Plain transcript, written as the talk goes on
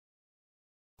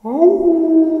Seems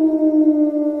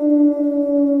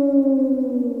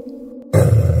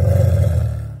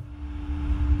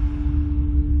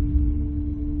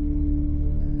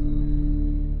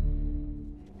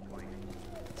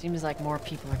like more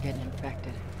people are getting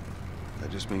infected. That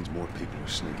just means more people are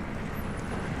sneaking.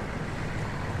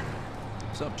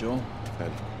 What's up, Joel?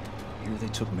 Eddie. Here they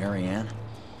took Mary Ann.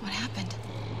 What happened?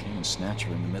 Came and snatched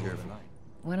her in the middle of the night.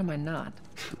 When am I not?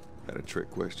 That a trick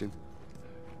question?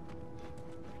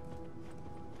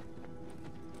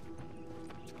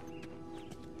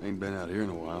 Ain't been out here in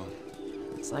a while.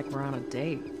 It's like we're on a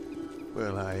date.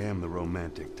 Well, I am the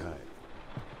romantic type.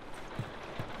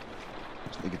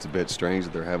 Just think it's a bit strange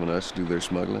that they're having us do their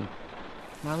smuggling.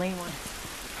 Marlene won.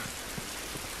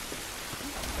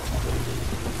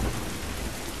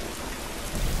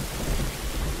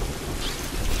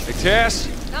 Hey, Tess!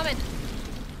 Coming!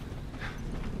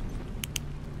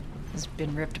 It's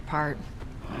been ripped apart.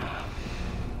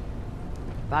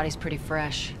 Body's pretty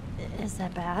fresh. Is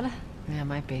that bad? Yeah, it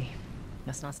might be.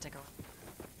 Let's not stick around.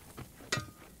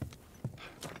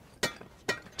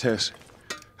 Tess,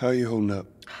 how are you holding up?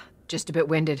 Just a bit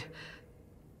winded.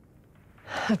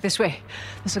 This way.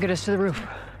 This will get us to the roof.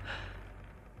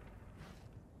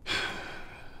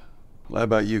 Well, how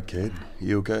about you, kid?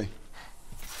 You okay?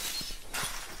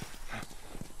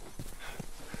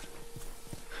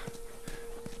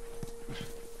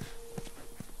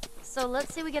 So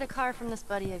let's say we get a car from this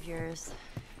buddy of yours.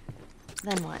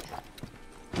 Then what?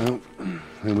 Well,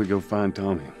 then we go find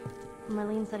Tommy.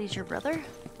 Marlene said he's your brother?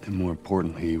 And more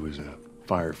importantly, he was a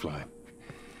firefly.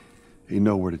 He'd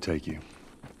know where to take you.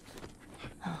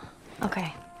 Oh,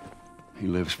 okay. He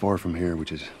lives far from here,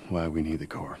 which is why we need the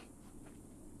car.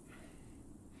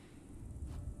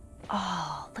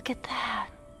 Oh, look at that.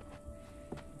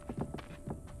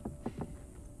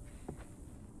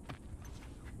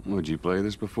 Would you play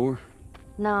this before?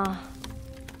 No.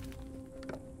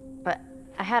 But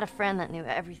I had a friend that knew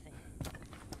everything.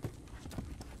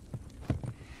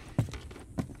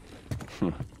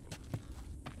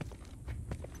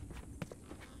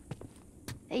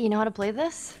 Hey, you know how to play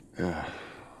this? Yeah,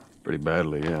 pretty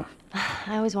badly, yeah.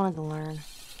 I always wanted to learn.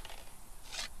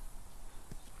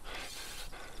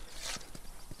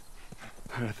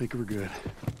 I think we're good.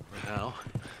 For now.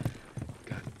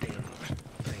 Goddamn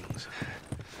things.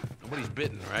 Nobody's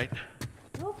bitten, right?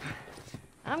 Nope.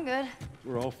 I'm good.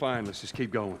 We're all fine. Let's just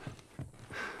keep going.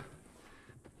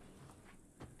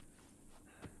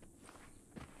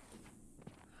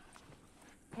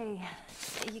 Hey,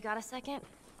 you got a second?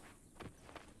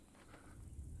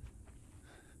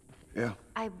 Yeah.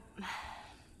 I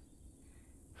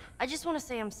just want to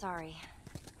say I'm sorry.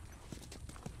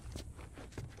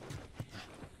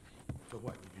 So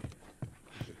what?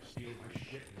 You should steal my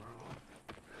shit and run off?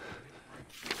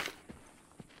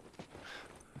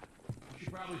 You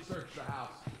should probably search the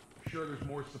house. I'm sure there's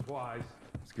more supplies.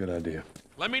 It's a good idea.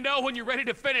 Let me know when you're ready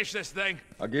to finish this thing.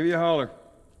 I'll give you a holler.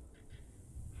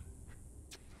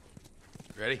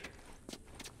 Ready?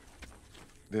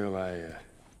 Bill, I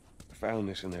found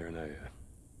this in there and I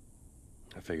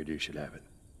figured you should have it.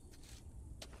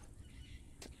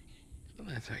 Well,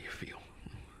 that's how you feel.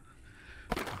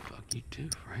 Fuck you too,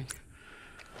 Frank.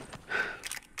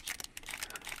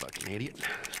 Fucking idiot.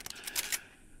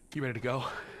 You ready to go?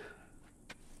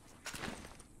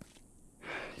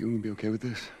 You gonna be okay with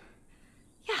this?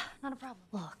 Yeah, not a problem.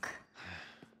 Look.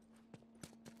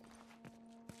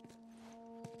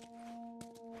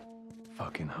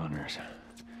 Fucking hunters.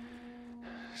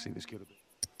 See this kid a bit.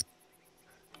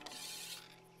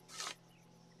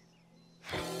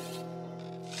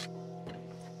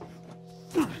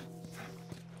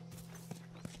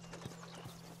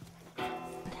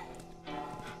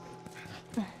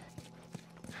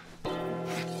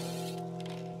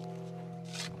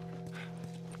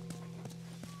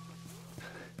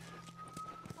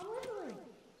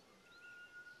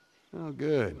 Oh,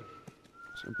 good.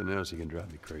 Something else you can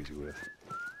drive me crazy with.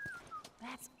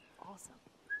 That's awesome.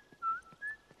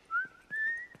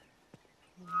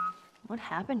 What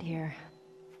happened here?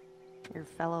 Your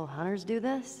fellow hunters do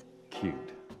this? Cute.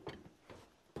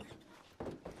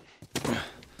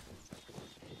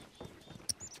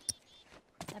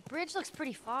 That bridge looks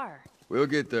pretty far. We'll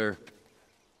get there.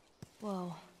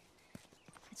 Whoa.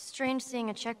 It's strange seeing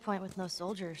a checkpoint with no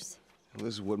soldiers. Well,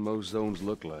 this is what most zones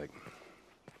look like.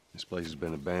 This place has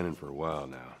been abandoned for a while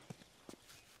now.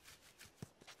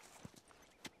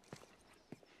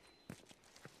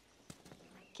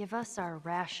 Give us our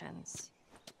rations.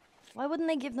 Why wouldn't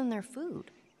they give them their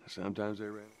food? Sometimes they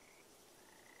ran.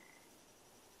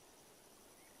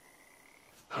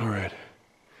 All right.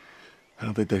 I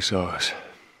don't think they saw us.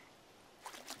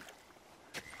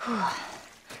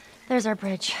 There's our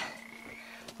bridge.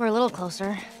 We're a little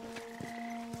closer.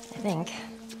 I think.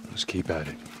 Let's keep at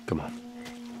it. Come on.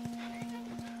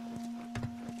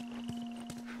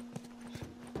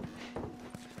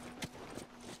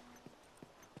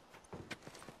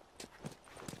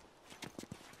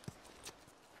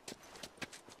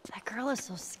 That girl is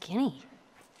so skinny.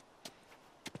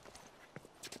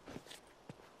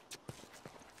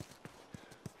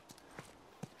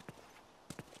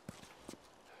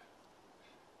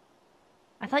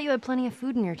 I thought you had plenty of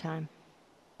food in your time.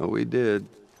 Oh, we did.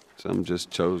 Some just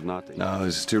chose not to. No,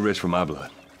 this is too rich for my blood.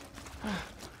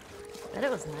 Bet it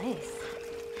was nice.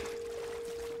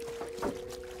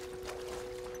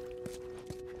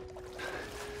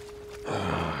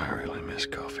 Oh, I really miss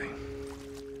coffee.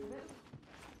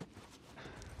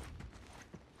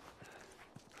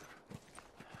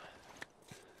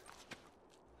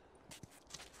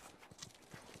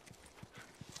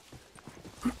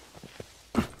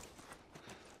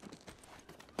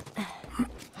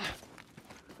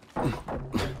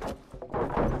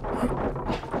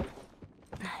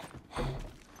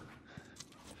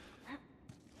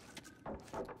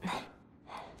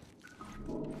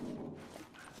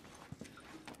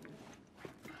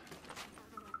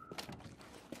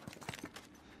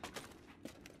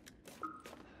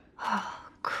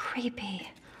 Creepy.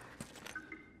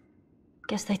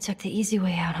 Guess they took the easy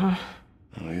way out, huh?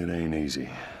 Well, it ain't easy.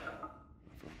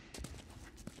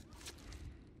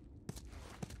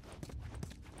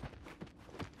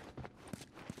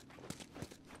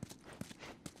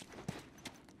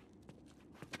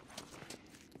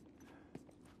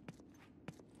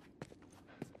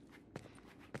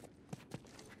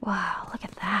 Wow, look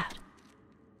at that.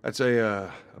 That's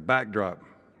a backdrop.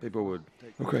 People would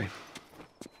take... Okay.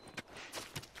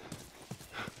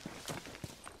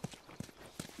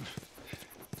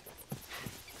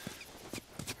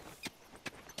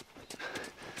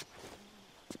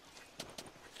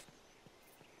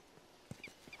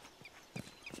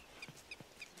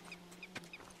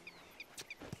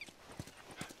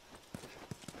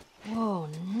 Whoa,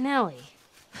 Nelly.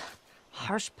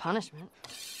 Harsh punishment.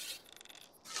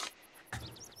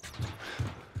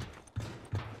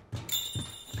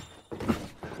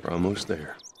 We're almost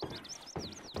there.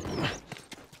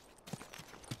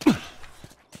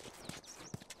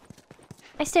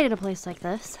 I stayed at a place like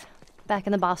this, back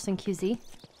in the Boston QZ.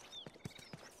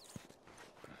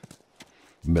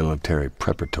 Military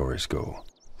preparatory school.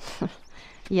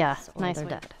 Yeah, nice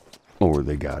dead. Or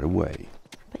they got away.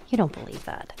 But you don't believe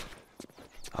that.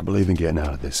 I believe in getting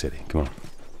out of this city. Come on.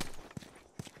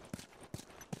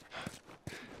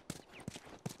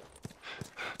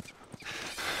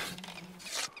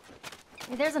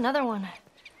 Hey, there's another one.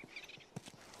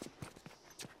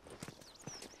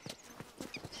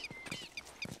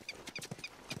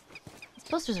 These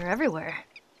posters are everywhere.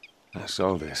 I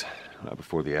saw this right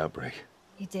before the outbreak.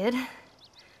 You did?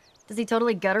 Does he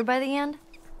totally gut her by the end?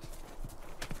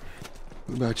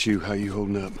 What about you? How you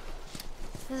holding up?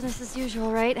 Business as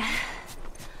usual, right?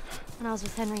 When I was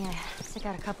with Henry, I took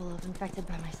out a couple of infected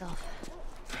by myself.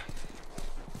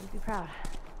 You'd be proud.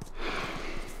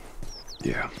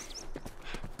 Yeah.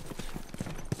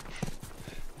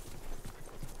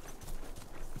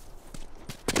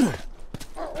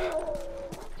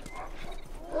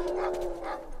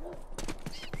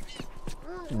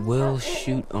 We'll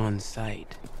shoot on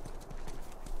sight.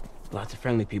 Lots of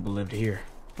friendly people lived here.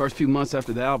 First few months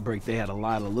after the outbreak, they had a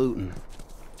lot of looting.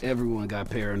 Everyone got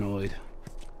paranoid.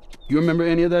 You remember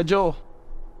any of that, Joel?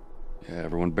 Yeah,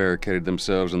 everyone barricaded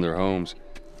themselves in their homes.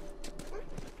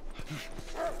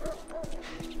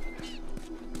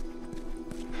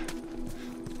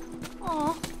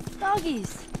 Aw,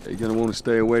 doggies. You're gonna want to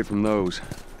stay away from those.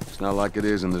 It's not like it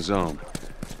is in the zone.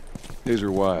 These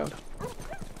are wild.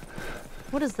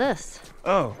 What is this?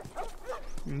 Oh,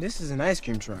 this is an ice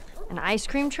cream truck. An ice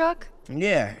cream truck?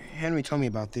 Yeah, Henry told me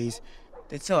about these.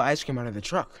 They'd sell ice cream out of the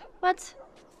truck. What?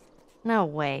 No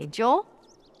way. Joel?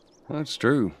 That's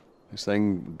true. This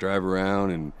thing would drive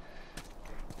around and...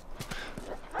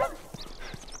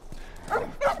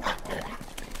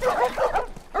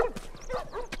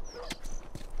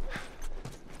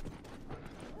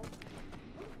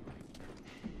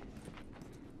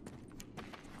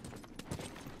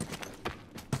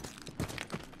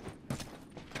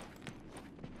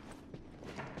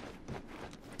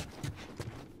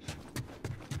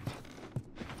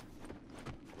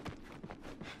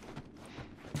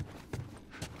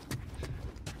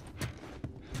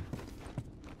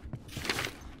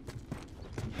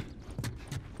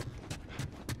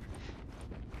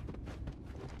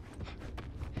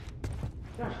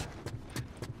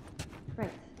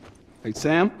 Hey,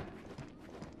 Sam?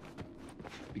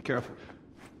 Be careful.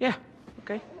 Yeah,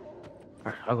 okay.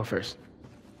 All right, I'll go first.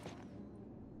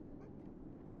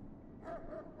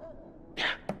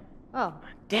 Oh,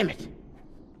 Damn it. All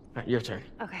right, your turn.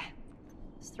 okay.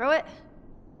 Just throw it.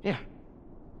 Yeah.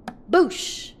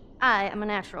 Boosh! I am a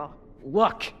natural.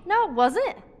 Luck. No, it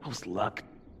wasn't. That was luck.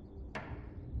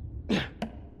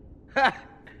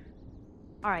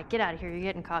 Alright, get out of here. You're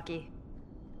getting cocky.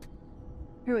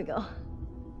 Here we go.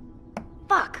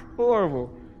 Fuck!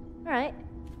 Horrible. Alright.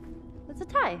 That's a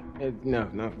tie.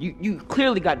 No. You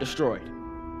clearly got destroyed.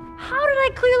 How did I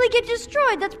clearly get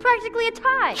destroyed? That's practically a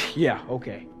tie. Yeah,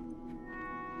 okay.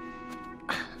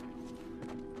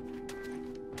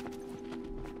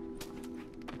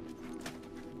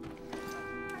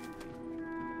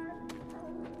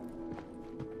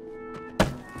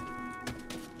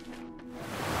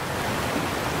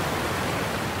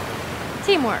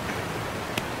 Teamwork.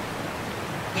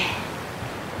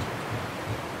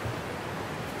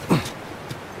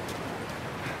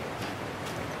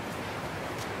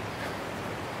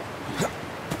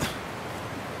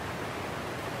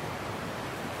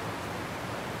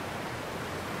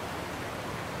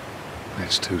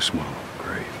 That's too small of a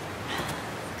grave.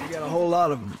 We got a whole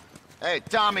lot of them. Hey,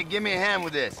 Tommy, give me a hand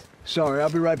with this. Sorry, I'll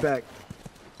be right back.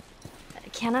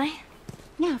 Can I?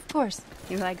 Yeah, of course.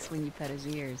 He likes when you pet his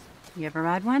ears. You ever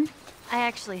ride one? I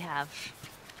actually have.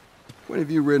 When have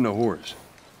you ridden a horse?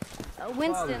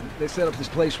 Winston. They set up this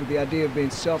place with the idea of being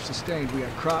self-sustained. We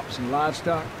got crops and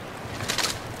livestock.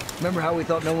 Remember how we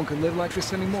thought no one could live like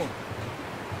this anymore?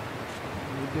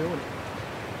 We're doing it.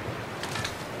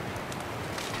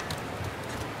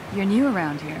 You're new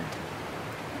around here.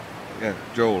 Yeah,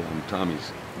 Joel, I'm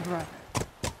Tommy's. Brother.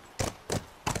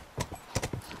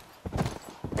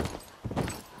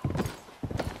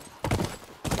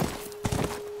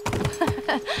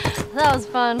 That was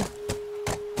fun.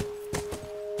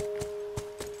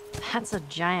 That's a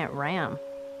giant ram.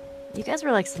 You guys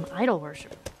were like some idol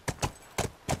worship.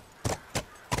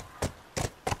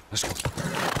 Let's go.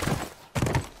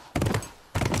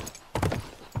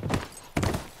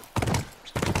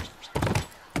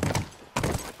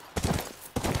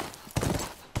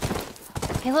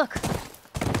 Hey, look.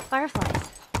 Fireflies.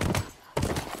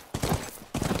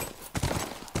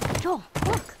 Joel,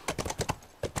 look.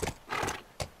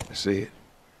 I see it.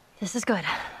 This is good.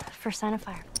 First sign of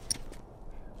fire.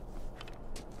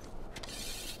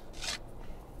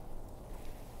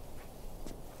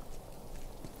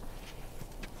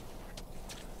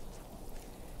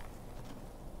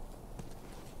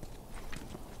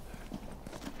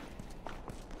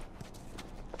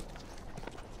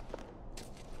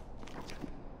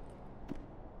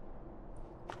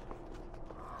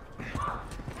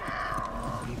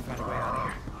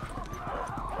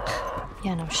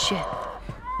 Yeah, no shit.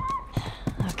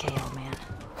 Okay, old man.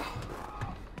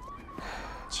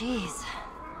 Jeez.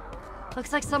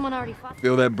 Looks like someone already fought.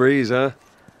 Feel that breeze, huh?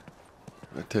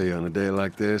 I tell you, on a day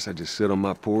like this, I just sit on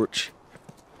my porch,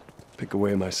 pick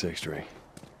away my six string.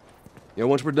 Yeah,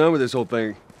 once we're done with this whole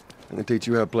thing, I'm gonna teach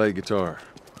you how to play guitar.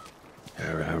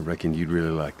 Yeah, I reckon you'd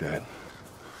really like that.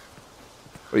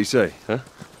 What do you say, huh?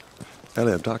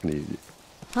 Ellie, I'm talking to you.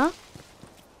 Huh?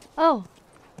 Oh.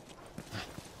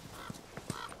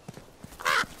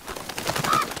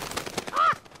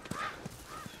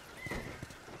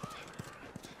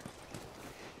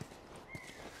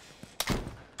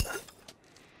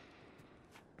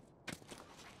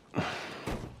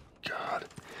 God.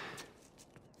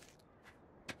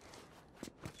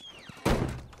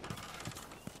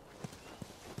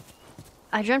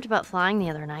 I dreamt about flying the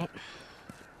other night.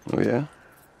 Oh, yeah?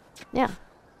 Yeah.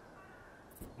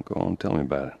 Go on, tell me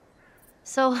about it.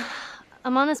 So,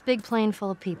 I'm on this big plane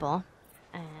full of people,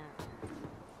 and...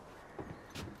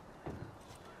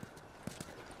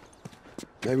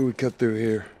 Maybe we cut through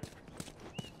here.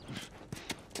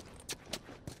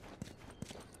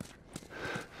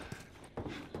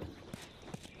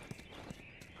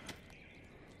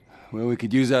 Well, we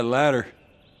could use that ladder.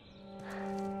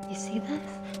 You see this?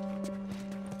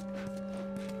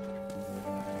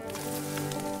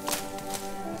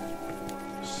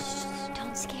 Shh,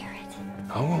 don't scare it.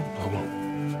 I won't.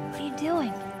 What are you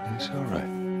doing? It's all right.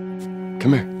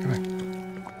 Come here, come here.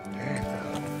 There.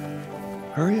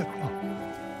 Hurry up, come on.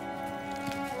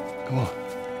 Come on.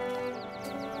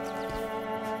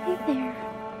 Hey there.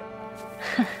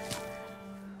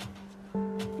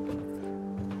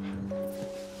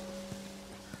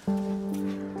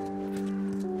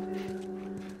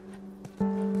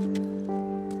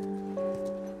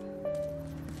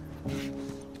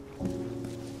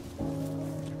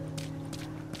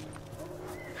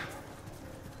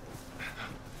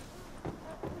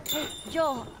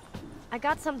 Joel, I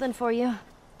got something for you.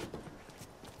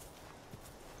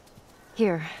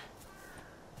 Here.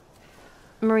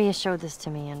 Maria showed this to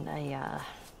me, and I